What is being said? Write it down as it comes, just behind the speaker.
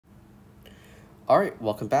All right,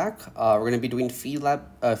 welcome back. We're going to be doing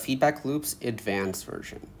feedback loops advanced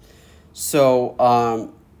version.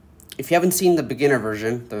 So if you haven't seen the beginner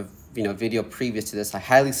version, the video previous to this, I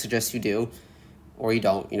highly suggest you do, or you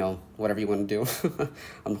don't, whatever you want to do.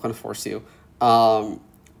 I'm not going to force you.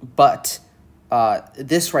 But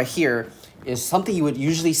this right here is something you would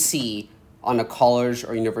usually see on a college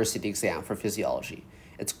or university exam for physiology.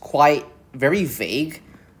 It's quite very vague.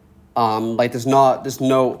 Like there's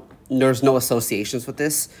no associations with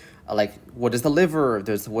this. Like what is the liver?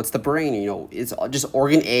 What's the brain? It's just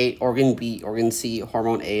organ A, organ B, organ C,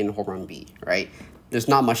 hormone A, and hormone B. Right? There's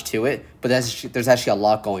not much to it, but there's actually a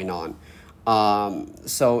lot going on.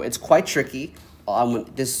 So it's quite tricky.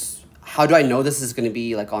 How do I know this is going to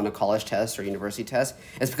be like on a college test or university test?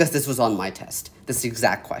 It's because this was on my test. This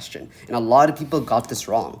exact question, and a lot of people got this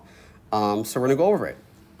wrong. So we're gonna go over it.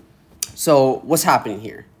 So what's happening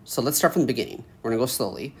here? So let's start from the beginning. We're gonna go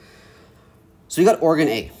slowly. So you got organ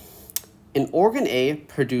A. And organ A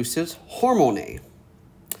produces hormone A.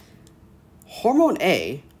 Hormone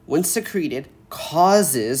A, when secreted,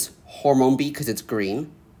 causes hormone B, because it's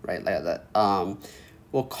green, right, like that,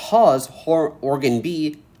 will cause organ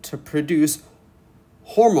B to produce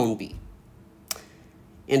hormone B.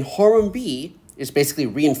 And hormone B is basically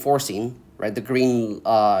reinforcing, right? The green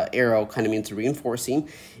arrow kind of means reinforcing.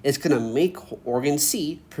 It's going to make organ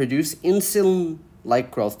C produce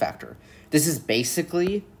insulin-like growth factor. This is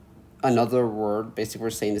basically another word. Basically,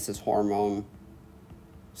 we're saying this is hormone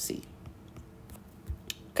C.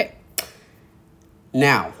 Okay.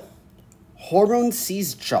 Now, hormone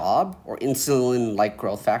C's job, or insulin-like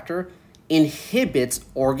growth factor, inhibits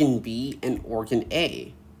organ B and organ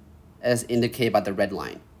A, as indicated by the red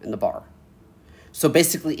line in the bar. So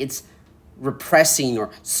basically, it's repressing or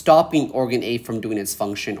stopping organ A from doing its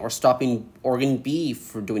function, or stopping organ B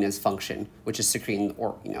from doing its function, which is secreting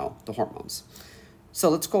the hormones. So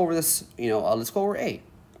let's go over this. Let's go over A.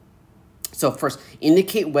 So first,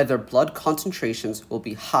 indicate whether blood concentrations will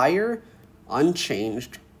be higher,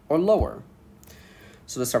 unchanged, or lower.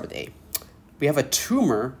 So let's start with A. We have a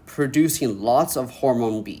tumor producing lots of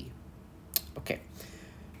hormone B. Okay,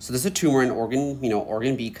 so there's a tumor in organ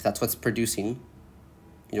B, because that's what's producing,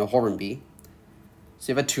 hormone B.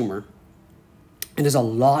 So you have a tumor, and there's a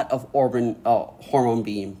lot of hormone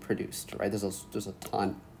being produced, right? There's a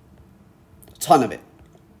ton of it.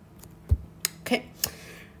 Okay,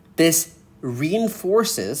 this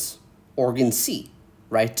reinforces organ C,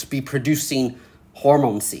 right, to be producing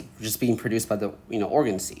hormone C, which is being produced by the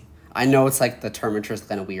organ C. I know it's like the terminature is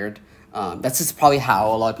kind of weird. That's just probably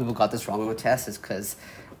how a lot of people got this wrong on the test, is because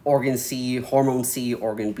organ C,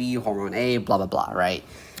 organ B, hormone A, blah, blah, blah, right?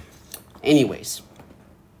 Anyways,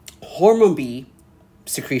 hormone B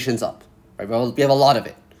secretion's up, right? We have a lot of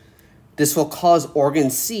it. This will cause organ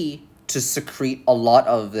C to secrete a lot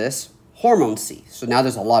of this hormone C. So now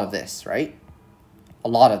there's a lot of this, right? A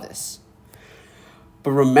lot of this.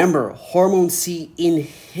 But remember, hormone C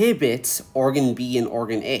inhibits organ B and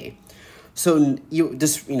organ A. So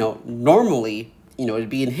normally, it'd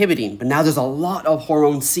be inhibiting, but now there's a lot of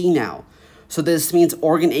hormone C now. So this means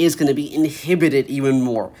organ A is going to be inhibited even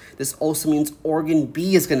more. This also means organ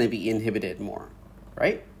B is going to be inhibited more,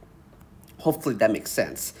 right? Hopefully that makes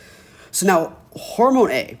sense. So now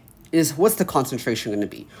hormone A is, what's the concentration going to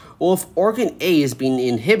be? Well, if organ A is being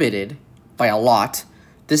inhibited by a lot,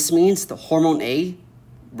 this means the hormone A,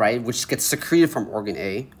 right, which gets secreted from organ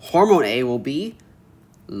A, hormone A will be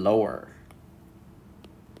lower.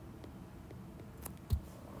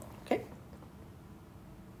 Okay.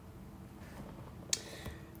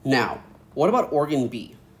 Now, what about organ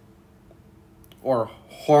B? Or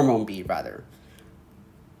hormone B, rather.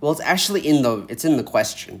 Well, it's actually in the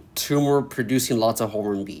question. Tumor producing lots of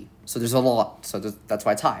hormone B. So there's a lot. So that's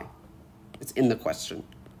why it's high. It's in the question.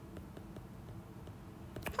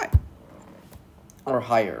 Or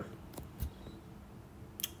higher.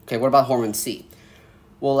 Okay, what about hormone C?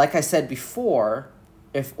 Well, like I said before,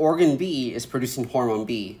 if organ B is producing hormone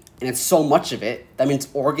B, and it's so much of it, that means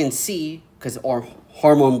organ C, because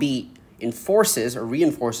hormone B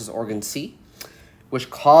reinforces organ C, which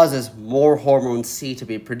causes more hormone C to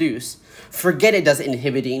be produced. Forget it does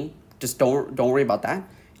inhibiting. Just don't worry about that.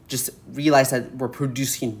 Just realize that we're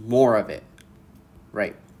producing more of it,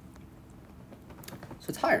 right? So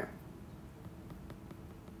it's higher.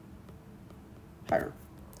 Higher.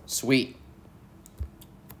 Sweet.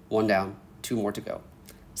 One down, two more to go.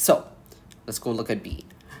 So let's go look at B.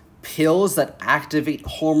 Pills that activate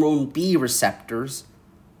hormone B receptors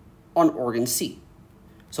on organ C.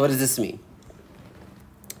 So what does this mean?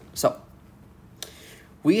 So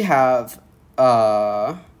we have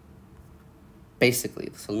basically,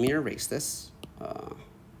 so let me erase this.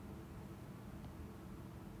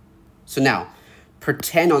 So now,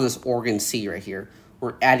 pretend on this organ C right here,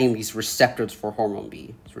 we're adding these receptors for hormone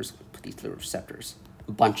B. So we're just going to put these little receptors,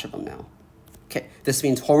 a bunch of them now. Okay, this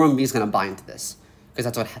means hormone B is going to bind to this,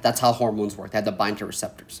 because that's how hormones work. They have to bind to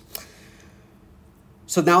receptors.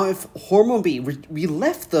 So now if hormone B, we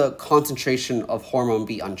left the concentration of hormone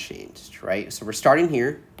B unchanged, right? So we're starting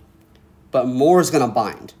here, but more is going to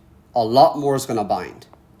bind. A lot more is going to bind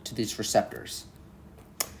to these receptors.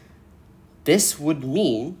 This would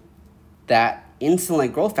mean that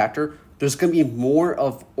insulin-like growth factor, there's going to be more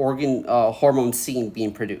of hormone C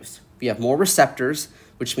being produced. We have more receptors,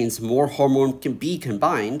 which means more hormone can be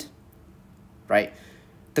combined, right?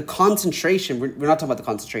 The concentration, we're not talking about the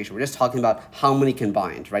concentration, we're just talking about how many can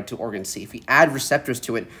bind, right, to organ C. If we add receptors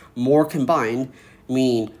to it, more combined,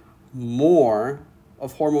 meaning more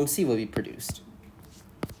of hormone C will be produced.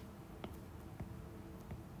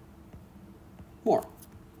 More.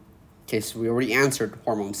 Okay, so we already answered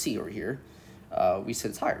hormone C over here. We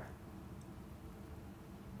said it's higher.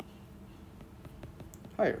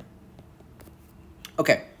 Higher.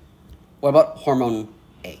 Okay, what about hormone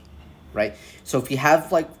A, right? So if you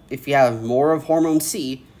have more of hormone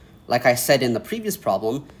C, like I said in the previous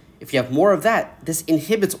problem, if you have more of that, this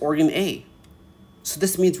inhibits organ A. So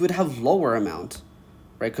this means we'd have lower amount,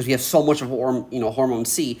 right? Because we have so much of hormone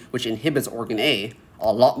C, which inhibits organ A,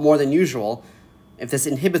 a lot more than usual. If this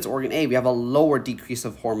inhibits organ A, we have a lower decrease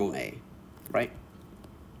of hormone A, right?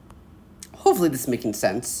 Hopefully this is making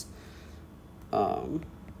sense.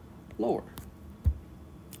 Lower.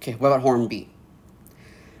 Okay, what about hormone B?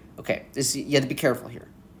 Okay, you have to be careful here.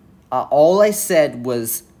 All I said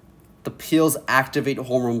was the pills activate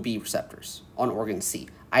hormone B receptors on organ C.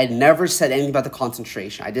 I never said anything about the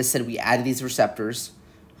concentration. I just said we added these receptors,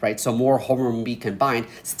 right? So more hormone B can bind.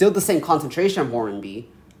 Still the same concentration of hormone B,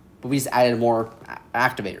 but we just added more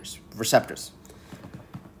activators, receptors.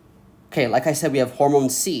 Okay, like I said, we have hormone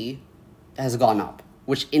C has gone up,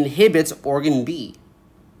 which inhibits organ B,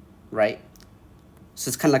 right? So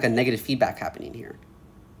it's kind of like a negative feedback happening here.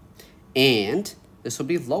 And this will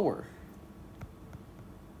be lower.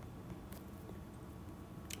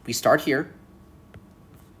 We start here,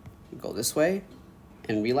 go this way,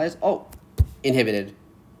 and realize, oh, inhibited,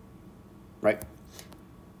 right?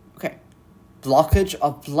 Okay, blockage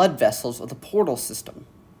of blood vessels of the portal system.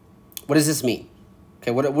 What does this mean?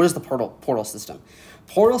 Okay, what is the portal system?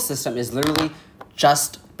 Portal system is literally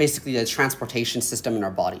just basically a transportation system in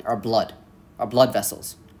our body, our blood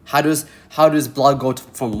vessels. How does blood go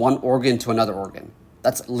from one organ to another organ?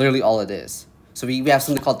 That's literally all it is. So we have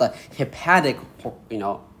something called the hepatic,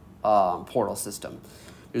 portal system.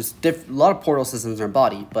 There's a lot of portal systems in our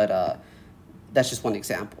body, but that's just one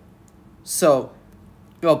example. So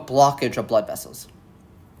you have blockage of blood vessels.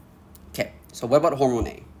 Okay, so what about hormone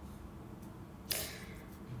A?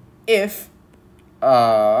 If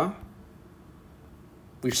we're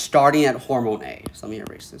starting at hormone A, so let me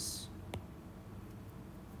erase this.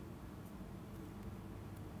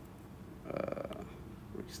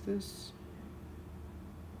 Erase this.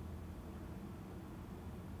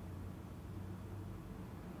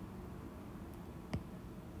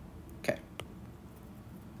 Okay.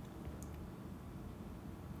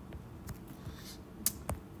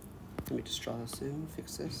 Let me just draw this in,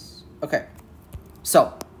 fix this. Okay.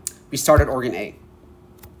 So, we start at organ A.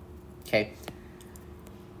 Okay.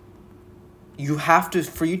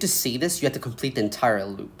 For you to see this, you have to complete the entire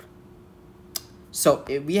loop. So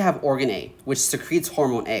if we have organ A, which secretes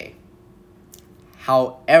hormone A.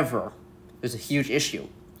 However, there's a huge issue.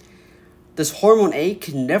 This hormone A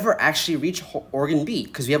can never actually reach organ B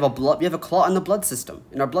because we have a clot in the blood system,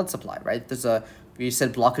 in our blood supply, right? We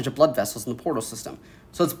said blockage of blood vessels in the portal system.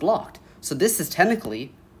 So it's blocked. So this is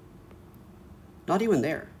technically not even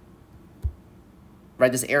there.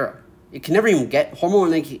 Right, this error. It can never even get,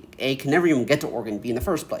 hormone A can never even get to organ B in the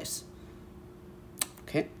first place.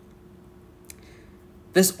 Okay?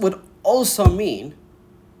 This would also mean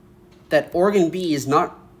that organ B is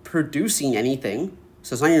not producing anything,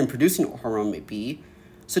 so it's not even producing hormone B,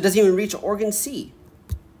 so it doesn't even reach organ C.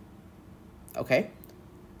 Okay?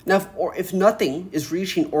 Now, if nothing is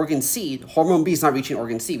reaching organ C, hormone B is not reaching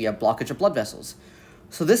organ C, we have blockage of blood vessels.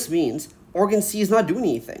 So this means organ C is not doing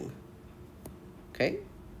anything. Okay?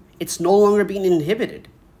 It's no longer being inhibited.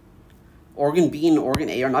 Organ B and organ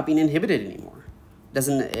A are not being inhibited anymore.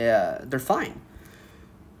 They're fine.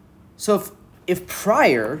 So if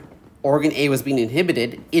prior organ A was being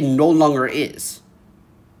inhibited, it no longer is.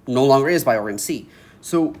 No longer is by organ C.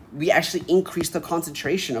 So we actually increase the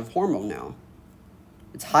concentration of hormone now.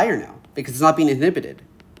 It's higher now because it's not being inhibited.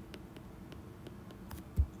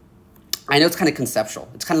 I know it's kind of conceptual.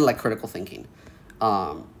 It's kind of like critical thinking.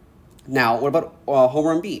 Now, what about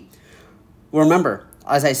hormone B? Well, remember,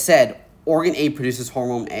 as I said, organ A produces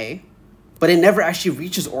hormone A, but it never actually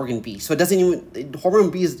reaches organ B. So it doesn't even, hormone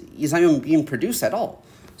B is not even being produced at all.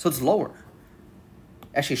 So it's lower.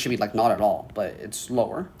 Actually, it should be like not at all, but it's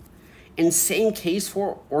lower. And same case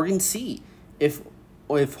for organ C. If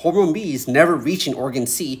hormone B is never reaching organ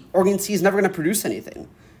C is never going to produce anything.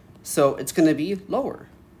 So it's going to be lower.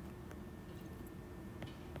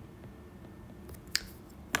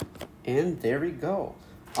 And there we go.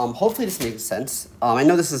 Hopefully this makes sense. I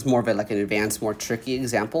know this is more of a, like an advanced, more tricky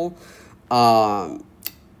example. But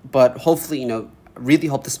hopefully, really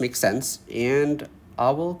hope this makes sense. And I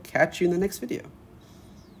will catch you in the next video.